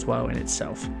powerful as well in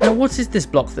itself. Now, what is this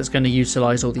block that's going to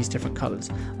utilize all these different colors?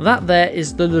 That there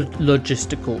is the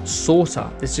logistical sorter.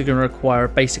 This is going to require a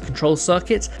basic control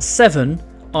circuit, 7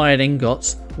 iron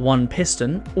ingots, 1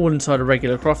 piston, all inside a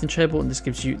regular crafting table, and this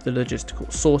gives you the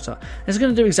logistical sorter. And it's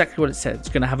going to do exactly what it said. It's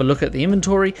going to have a look at the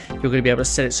inventory, you're going to be able to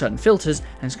set it certain filters,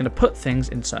 and it's going to put things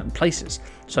in certain places.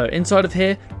 So inside of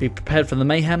here, be prepared for the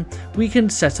mayhem, we can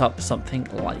set up something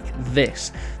like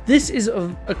this. This is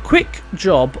a quick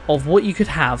job of what you could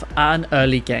have at an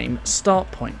early game start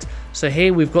point. So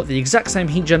here we've got the exact same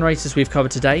heat generators we've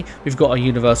covered today. We've got our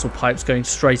universal pipes going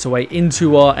straight away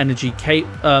into our energy cube.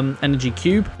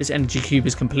 This energy cube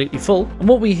is completely full. And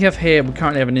what we have here, we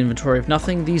currently have an inventory of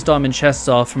nothing. These diamond chests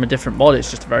are from a different mod.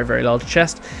 It's just a very large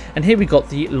chest. And here we got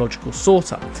the logical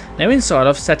sorter. Now inside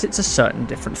I've set it to certain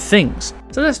different things.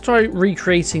 So let's try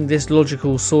recreating this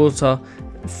logical sorter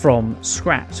from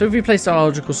scratch. So if we place our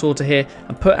logical sorter here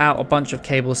and put out a bunch of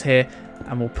cables here,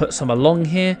 and we'll put some along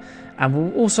here, and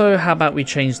we'll also, how about we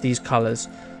change these colors?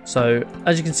 So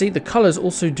as you can see, the colors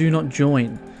also do not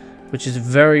join, which is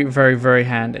very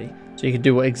handy. So you can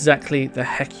do what exactly the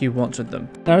heck you want with them.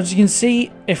 Now as you can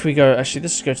see, if we go, actually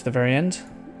let's go to the very end,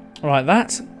 like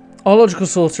that. Our logical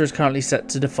sorter is currently set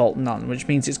to default none, which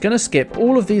means it's going to skip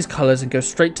all of these colors and go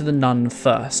straight to the none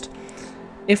first.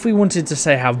 If we wanted to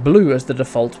say have blue as the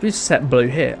default, we set blue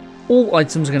here. All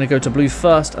items are going to go to blue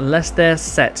first unless they're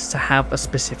set to have a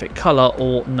specific color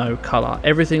or no color.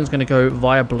 Everything's going to go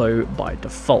via blue by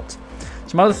default.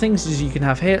 Some other things is you can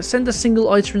have here, send a single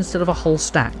item instead of a whole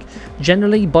stack.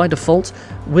 Generally, by default,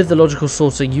 with the logical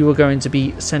sorter, you are going to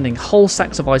be sending whole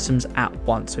stacks of items at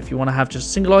once. So if you want to have just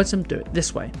a single item, do it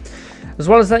this way. As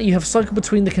well as that, you have cycle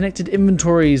between the connected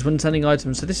inventories when sending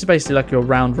items. So this is basically like your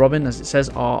round robin, as it says,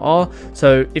 RR.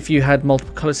 So if you had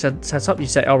multiple colors set up, you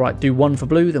say, all right, do one for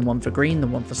blue, then one for green,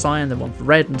 then one for cyan, then one for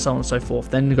red, and so on and so forth.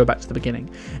 Then go back to the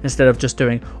beginning, instead of just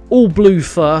doing all blue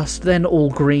first, then all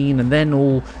green, and then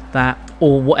all that,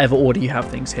 or whatever order you have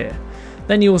things here.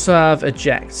 Then you also have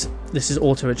eject. This is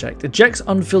auto eject. Ejects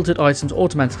unfiltered items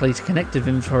automatically to connected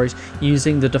inventories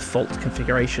using the default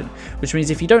configuration, which means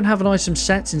if you don't have an item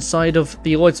set inside of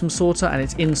the item sorter and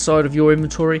it's inside of your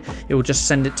inventory, it will just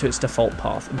send it to its default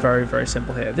path. Very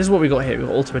simple here. This is what we got here. We've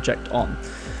got auto eject on.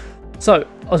 So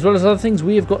as well as other things,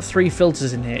 we have got 3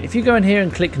 filters in here. If you go in here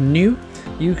and click new,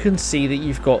 you can see that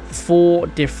you've got 4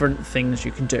 different things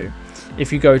you can do.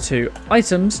 If you go to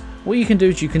items, what you can do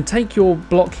is you can take your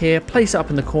block here, place it up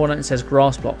in the corner, and it says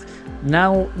grass block.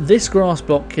 Now this grass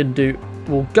block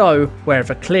will go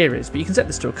wherever clear is, but you can set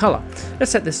this to a color.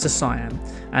 Let's set this to cyan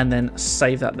and then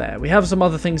save that there. We have some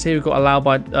other things here. We've got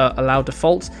allow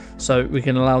default, so we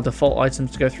can allow default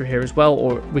items to go through here as well,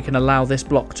 or we can allow this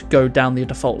block to go down the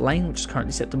default lane, which is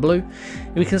currently set to blue.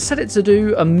 We can set it to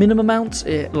do a minimum amount,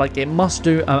 like it must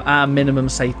do at a minimum,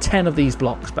 say 10 of these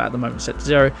blocks, but at the moment set to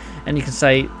 0, and you can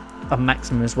say a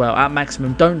maximum as well. At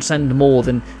maximum, don't send more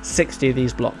than 60 of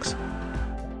these blocks.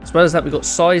 As well as that, we've got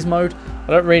size mode. I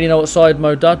don't really know what size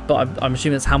mode does, but I'm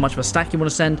assuming that's how much of a stack you want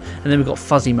to send. And then we've got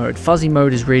fuzzy mode. Fuzzy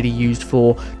mode is really used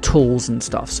for tools and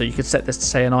stuff. So you could set this to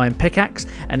say an iron pickaxe,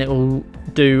 and it will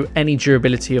do any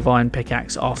durability of iron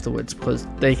pickaxe afterwards, because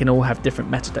they can all have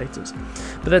different metadatas.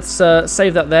 But let's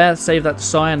save that there, save that to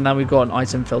cyan. Now we've got an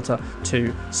item filter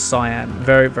to cyan.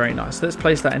 Very nice. So let's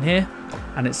place that in here.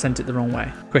 And it sent it the wrong way.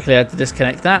 Quickly I had to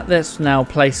disconnect that. Let's now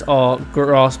place our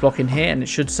grass block in here, and it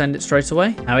should send it straight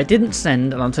away. Now it didn't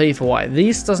send, and I'll tell you for why.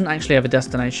 This doesn't actually have a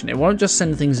destination. It won't just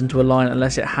send things into a line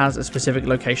unless it has a specific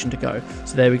location to go.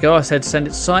 So there we go. I said send it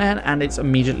to cyan, and it's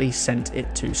immediately sent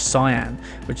it to cyan,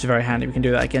 which is very handy. We can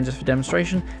do that again just for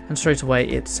demonstration, and straight away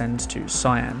it sends to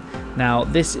cyan. Now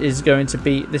this is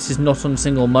not on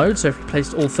single mode, so if we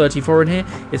placed all 34 in here,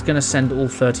 it's going to send all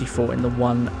 34 in the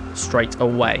one straight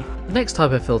away. The next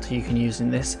type of filter you can use in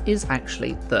this is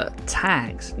actually the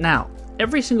tags. Now,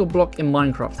 every single block in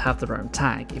Minecraft have their own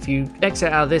tag. If you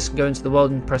exit out of this and go into the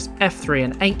world and press F3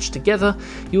 and H together,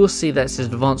 you will see that it says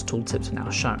advanced tooltips are now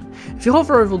shown. If you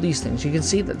hover over all these things, you can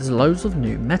see that there's loads of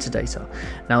new metadata.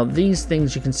 Now these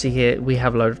things you can see here, we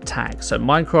have a load of tags. So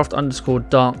Minecraft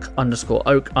 _dark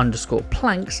 _oak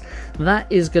 _planks,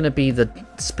 that is going to be the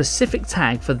specific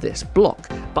tag for this block.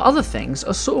 But other things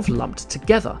are sort of lumped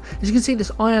together. As you can see,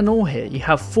 this iron ore here, you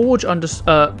have forge _ores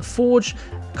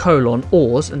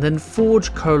and then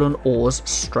forge ores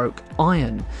stroke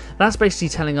iron. That's basically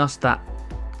telling us that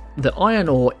the iron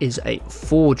ore is a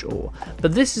forge ore.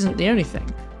 But this isn't the only thing.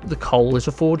 The coal is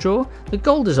a forge ore, the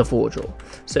gold is a forge ore.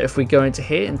 So if we go into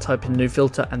here and type in new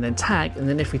filter and then tag, and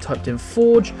then if we typed in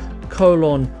forge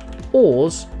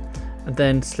ores and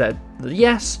then select the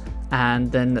yes,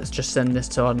 and then let's just send this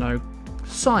to our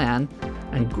cyan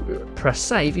and press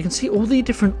save, you can see all the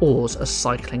different ores are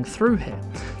cycling through here.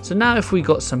 So now if we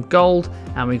got some gold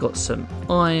and we got some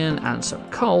iron and some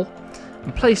coal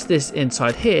and place this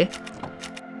inside here,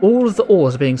 all of the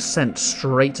ores are being sent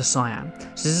straight to cyan.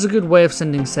 So this is a good way of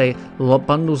sending, say,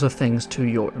 bundles of things to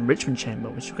your enrichment chamber,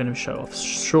 which we're going to show off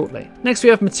shortly. Next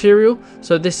we have material.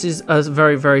 So this is a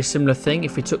very, very similar thing.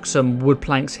 If we took some wood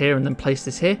planks here and then place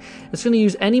this here, it's going to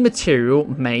use any material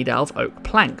made out of oak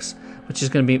planks, which is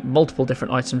going to be multiple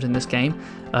different items in this game.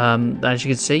 As you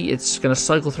can see, it's going to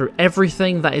cycle through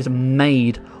everything that is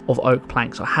made of oak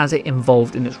planks or has it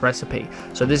involved in its recipe.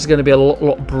 So this is going to be a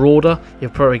lot broader.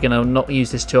 You're probably going to not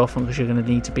use this too often because you're going to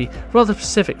need to be rather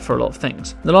specific for a lot of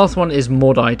things. The last one is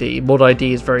mod ID. Mod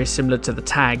ID is very similar to the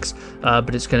tags,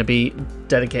 but it's going to be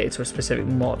dedicated to a specific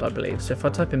mod, I believe. So if I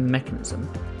type in mechanism,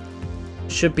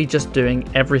 should be just doing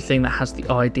everything that has the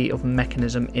ID of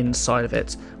mechanism inside of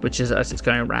it, which is as it's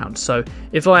going around. So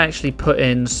if I actually put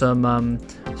in some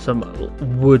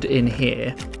wood in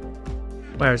here,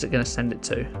 where is it going to send it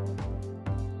to?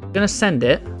 I'm going to send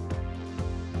it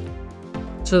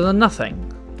to the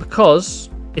nothing because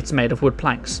it's made of wood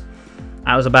planks.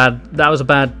 That was a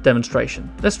bad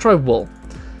demonstration. Let's try wool.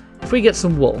 If we get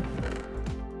some wool,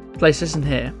 place this in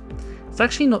here, it's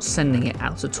actually not sending it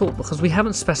out at all because we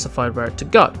haven't specified where to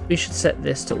go. We should set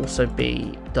this to also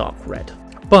be dark red.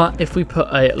 But if we put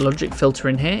a logic filter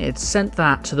in here, it's sent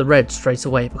that to the red straight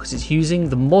away because it's using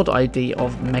the mod ID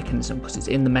of mechanism because it's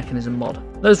in the mechanism mod.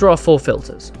 Those are our 4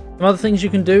 filters. Some other things you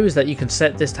can do is that you can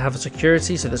set this to have a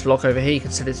security. So this lock over here, you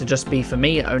can set it to just be for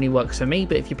me. It only works for me.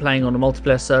 But if you're playing on a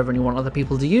multiplayer server and you want other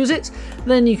people to use it,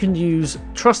 then you can use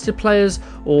trusted players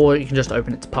or you can just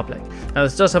open it to public. Now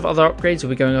this does have other upgrades.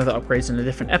 We'll be going over the upgrades in a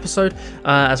different episode.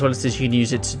 As well as this, you can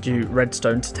use it to do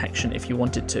redstone detection if you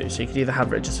wanted to. So you could either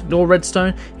have it just ignore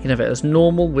redstone. You can have it as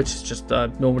normal, which is just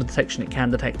normal detection. It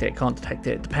can detect it, it can't detect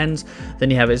it, it depends.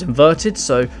 Then you have it as inverted.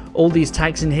 So all these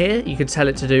tags in here, you could tell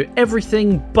it to do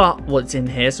everything but what's in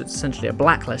here, so it's essentially a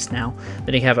blacklist now.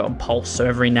 Then you have it on pulse, so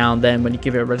every now and then when you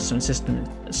give it a redstone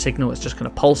signal, it's just going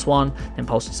to pulse one, then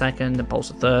pulse a second, then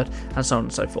pulse a third, and so on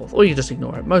and so forth. Or you just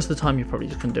ignore it. Most of the time you're probably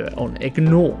just going to do it on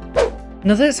ignore.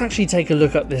 Now let's actually take a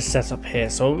look at this setup here.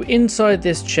 So inside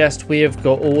this chest we have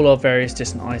got all our various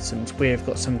different items. We have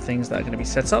got some things that are going to be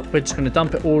set up. We're just going to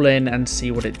dump it all in and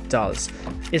see what it does.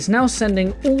 It's now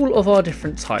sending all of our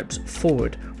different types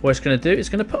forward. What it's going to do is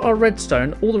going to put our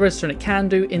redstone, all the redstone it can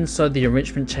do, inside the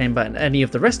enrichment chamber, and any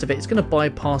of the rest of it it's going to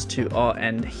bypass to our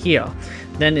end here.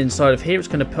 Then inside of here it's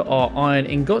going to put our iron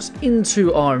ingots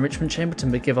into our enrichment chamber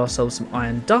to give ourselves some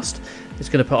iron dust. It's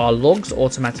going to put our logs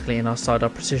automatically inside our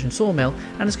precision sawmill,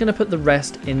 and it's going to put the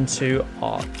rest into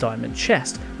our diamond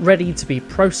chest, ready to be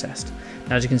processed.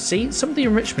 Now as you can see, some of the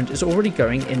enrichment is already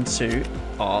going into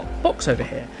our box over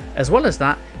here. As well as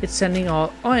that, it's sending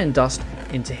our iron dust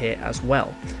into here as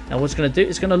well. Now what it's going to do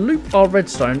is going to loop our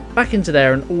redstone back into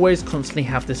there and always constantly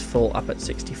have this full up at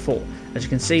 64. As you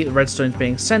can see, the redstone is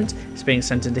being sent, it's being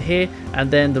sent into here,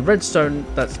 and then the redstone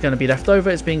that's going to be left over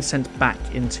is being sent back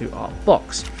into our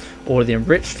box. Or the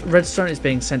enriched redstone is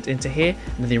being sent into here,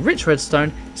 and the enriched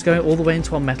redstone is going all the way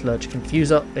into our metallurgic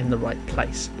infuser in the right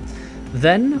place.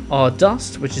 Then our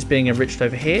dust, which is being enriched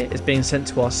over here, is being sent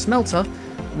to our smelter,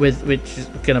 which is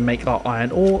going to make our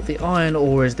iron ore. The iron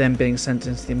ore is then being sent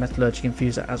into the metallurgic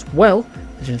infuser as well,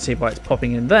 as you can see by it's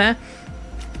popping in there.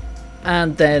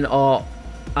 And then our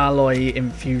alloy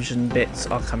infusion bits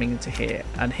are coming into here.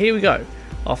 And here we go.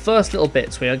 Our first little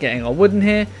bits, we are getting our wood in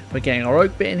here, we're getting our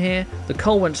oak bit in here. The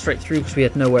coal went straight through because we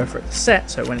had nowhere for it to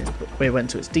set, so it went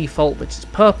to its default, which is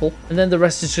purple, and then the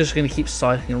rest is just going to keep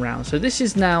cycling around. So this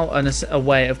is now a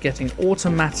way of getting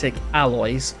automatic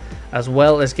alloys as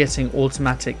well as getting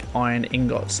automatic iron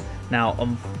ingots.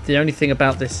 Now the only thing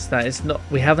about this is that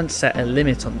we haven't set a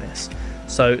limit on this.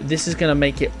 So this is going to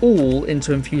make it all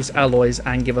into infused alloys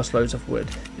and give us loads of wood.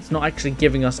 It's not actually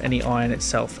giving us any iron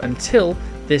itself until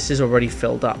this is already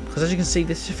filled up, because as you can see,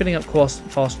 this is filling up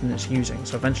faster than it's using.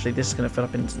 So eventually this is going to fill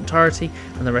up in its entirety,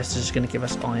 and the rest is just going to give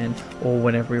us iron or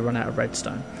whenever we run out of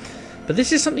redstone. But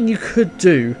this is something you could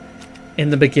do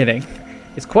in the beginning.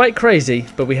 It's quite crazy,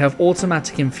 but we have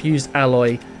automatic infused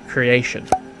alloy creation.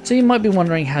 So you might be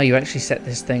wondering how you actually set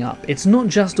this thing up. It's not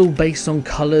just all based on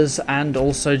colors and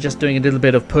also just doing a little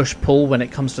bit of push-pull when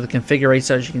it comes to the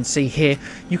configurator. As you can see here,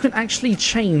 you can actually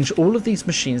change all of these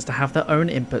machines to have their own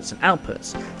inputs and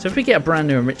outputs. So if we get a brand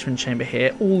new enrichment chamber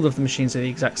here, all of the machines are the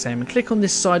exact same, and click on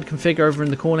this side configure over in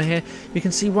the corner here, you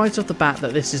can see right off the bat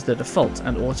that this is the default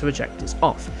and auto eject is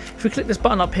off. If we click this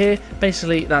button up here,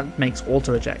 basically that makes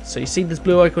auto eject. So you see this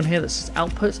blue icon here that says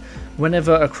output.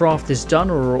 Whenever a craft is done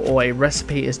or a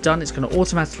recipe is done, it's going to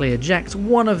automatically eject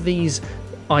one of these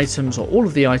items, or all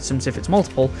of the items if it's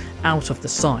multiple, out of the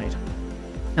side.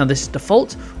 Now this is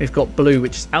default. We've got blue,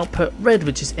 which is output, red,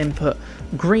 which is input,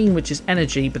 green, which is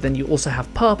energy, but then you also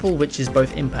have purple, which is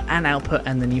both input and output,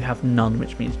 and then you have none,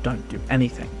 which means don't do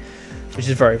anything, which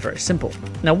is very, very simple.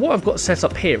 Now what I've got set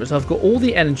up here is I've got all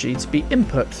the energy to be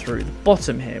input through the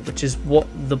bottom here, which is what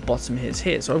the bottom is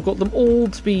here. So I've got them all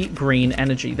to be green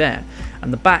energy there,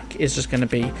 and the back is just going to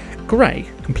be grey,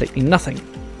 completely nothing.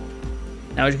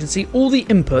 Now as you can see, all the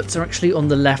inputs are actually on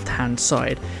the left hand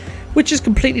side, which is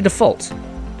completely default,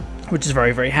 which is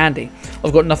very, very handy.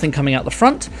 I've got nothing coming out the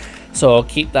front, so I'll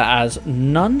keep that as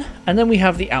none. And then we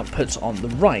have the outputs on the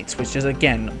right, which is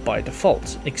again by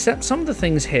default, except some of the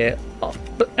things here are,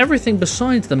 but everything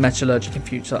besides the metallurgic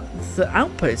infuser, the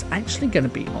output is actually going to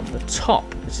be on the top,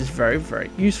 which is very,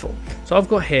 very useful. So I've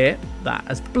got here that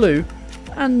as blue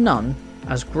and none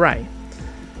as grey.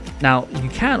 Now you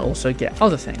can also get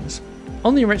other things.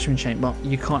 On the enrichment chamber,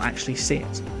 you can't actually see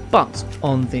it, but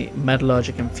on the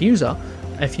metallurgic infuser,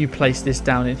 if you place this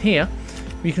down in here,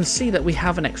 you can see that we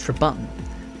have an extra button.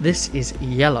 This is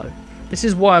yellow. This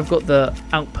is why I've got the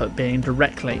output being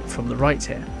directly from the right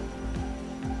here.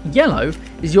 Yellow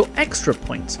is your extra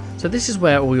point. So this is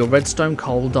where all your redstone,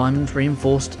 coal, diamond,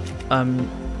 reinforced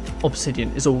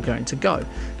obsidian is all going to go.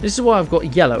 This is why I've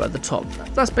got yellow at the top.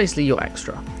 That's basically your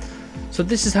extra. So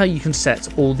this is how you can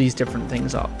set all these different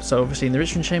things up. So obviously in the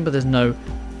enrichment chamber there's no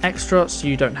extra, so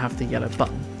you don't have the yellow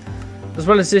button. As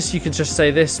well as this, you can just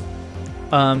say this.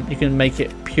 You can make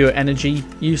it pure energy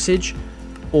usage,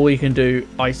 or you can do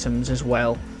items as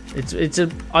well.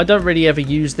 I don't really ever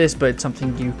use this, but it's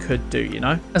something you could do, you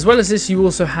know. As well as this, you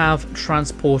also have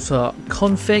transporter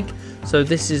config. So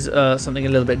this is something a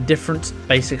little bit different.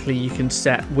 Basically, you can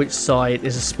set which side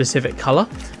is a specific color,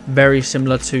 very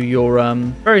similar to your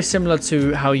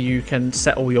how you can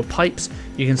set all your pipes.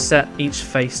 You can set each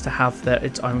face to have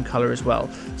its own color as well.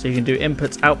 So you can do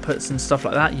inputs, outputs, and stuff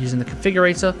like that using the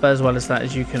configurator. But as well as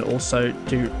that, you can also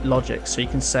do logic. So you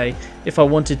can say, if I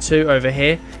wanted to over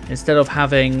here, instead of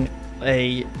having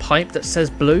a pipe that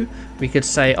says blue, we could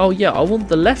say, oh yeah, I want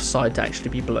the left side to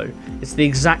actually be blue. It's the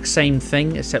exact same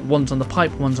thing, except one's on the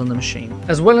pipe, one's on the machine.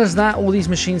 As well as that, all these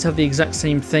machines have the exact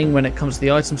same thing when it comes to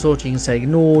the item sort. You can say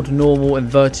ignored, normal,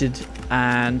 inverted,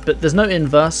 but there's no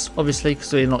inverse, obviously,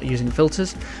 because we're not using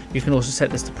filters. You can also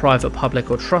set this to private, public,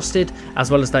 or trusted.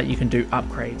 As well as that, you can do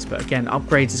upgrades, but again,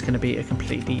 upgrades is going to be a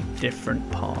completely different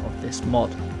part of this mod.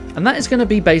 And that is going to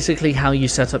be basically how you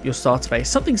set up your starter base.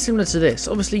 Something similar to this.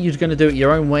 Obviously, you're going to do it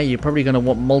your own way. You're probably going to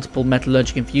want multiple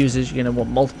metallurgic infusers. You're going to want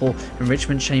multiple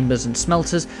enrichment chambers and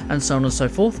smelters, and so on and so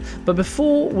forth. But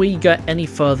before we get any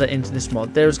further into this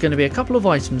mod, there's going to be a couple of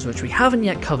items which we haven't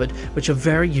yet covered, which are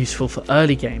very useful for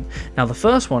early game. Now, the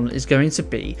first one is going to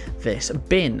be this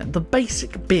bin, the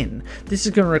basic bin. This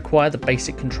is going to require the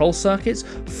basic control circuits,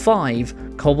 5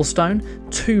 cobblestone,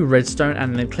 2 redstone,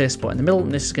 and then a clear spot in the middle,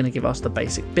 and this is going to give us the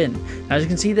basic bin. Now, as you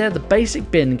can see there, the basic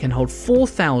bin can hold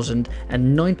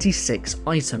 4,096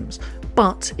 items,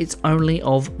 but it's only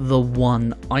of the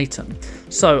one item.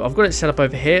 So I've got it set up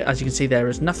over here. As you can see, there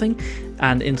is nothing,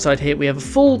 and inside here we have a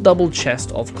full double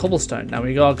chest of cobblestone. Now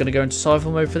we are going to go into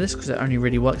survival mode for this because it only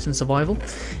really works in survival.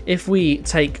 If we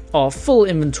take our full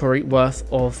inventory worth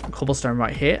of cobblestone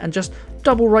right here and just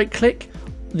double right click,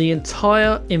 the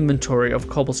entire inventory of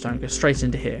cobblestone goes straight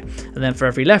into here, and then for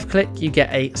every left click you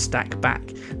get a stack back.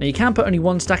 Now you can put only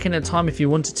one stack in at a time if you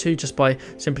wanted to, just by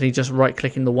simply just right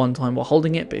clicking the one time while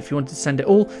holding it, but if you wanted to send it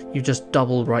all, you just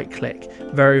double right click.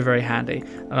 Very, very handy.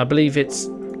 And I believe it's,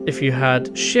 if you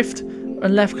had shift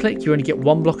and left click, you only get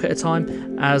one block at a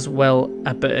time as well,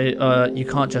 but you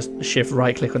can't just shift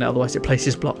right click on it, otherwise it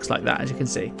places blocks like that, as you can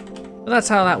see. But that's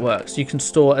how that works. You can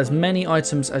store as many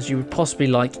items as you would possibly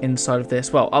like inside of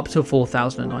this, well, up to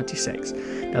 4096.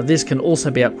 Now this can also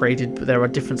be upgraded, but there are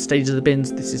different stages of the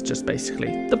bins. This is just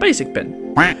basically the basic bin.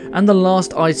 And the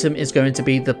last item is going to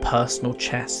be the personal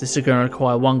chest. This is going to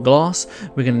require 1 glass,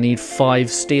 we're going to need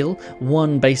 5 steel,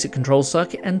 1 basic control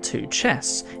circuit, and 2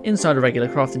 chests inside a regular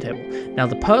crafting table. Now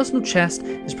the personal chest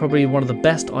is probably one of the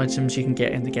best items you can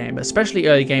get in the game, especially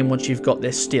early game once you've got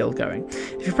this steel going.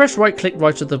 If you press right click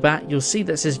right off the bat, you'll see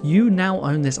that it says you now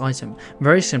own this item,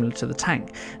 very similar to the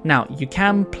tank. Now you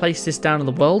can place this down in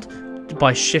the world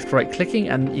by shift right clicking,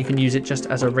 and you can use it just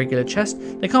as a regular chest.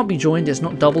 They can't be joined, it's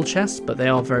not double chests, but they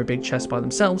are very big chests by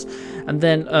themselves. And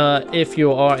then if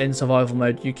you are in survival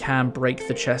mode, you can break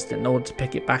the chest in order to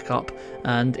pick it back up,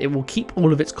 and it will keep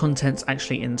all of its contents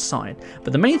actually inside.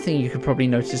 But the main thing you could probably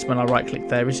notice when I right click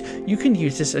there is you can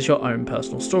use this as your own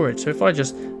personal storage. So if I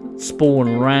just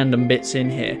spawn random bits in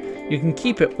here, you can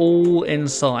keep it all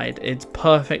inside. It's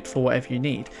perfect for whatever you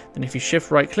need. Then if you shift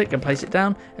right click and place it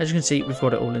down, as you can see, we've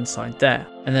got it all inside there.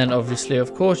 And then obviously,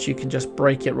 of course, you can just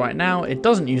break it right now. It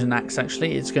doesn't use an axe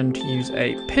actually, it's going to use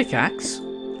a pickaxe.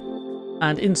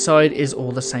 And inside is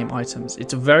all the same items.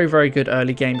 It's a very, very good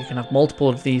early game. You can have multiple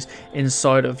of these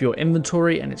inside of your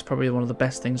inventory, and it's probably one of the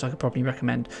best things I could probably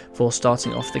recommend for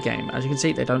starting off the game. As you can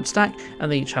see, they don't stack,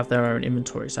 and they each have their own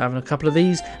inventory. So having a couple of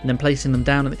these and then placing them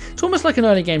down, it's almost like an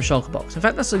early game shulker box. In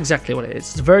fact, that's exactly what it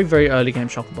is. It's a very, very early game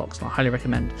shulker box, and I highly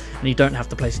recommend, and you don't have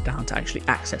to place it down to actually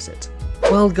access it.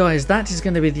 Well guys, that is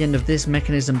going to be the end of this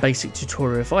Mekanism basic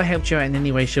tutorial. If I helped you out in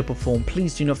any way, shape or form,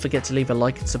 please do not forget to leave a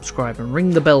like and subscribe, and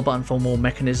ring the bell button for more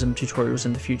Mekanism tutorials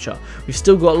in the future. We've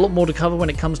still got a lot more to cover when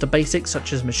it comes to basics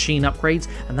such as machine upgrades,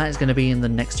 and that is going to be in the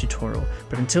next tutorial.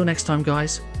 But until next time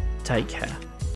guys, take care.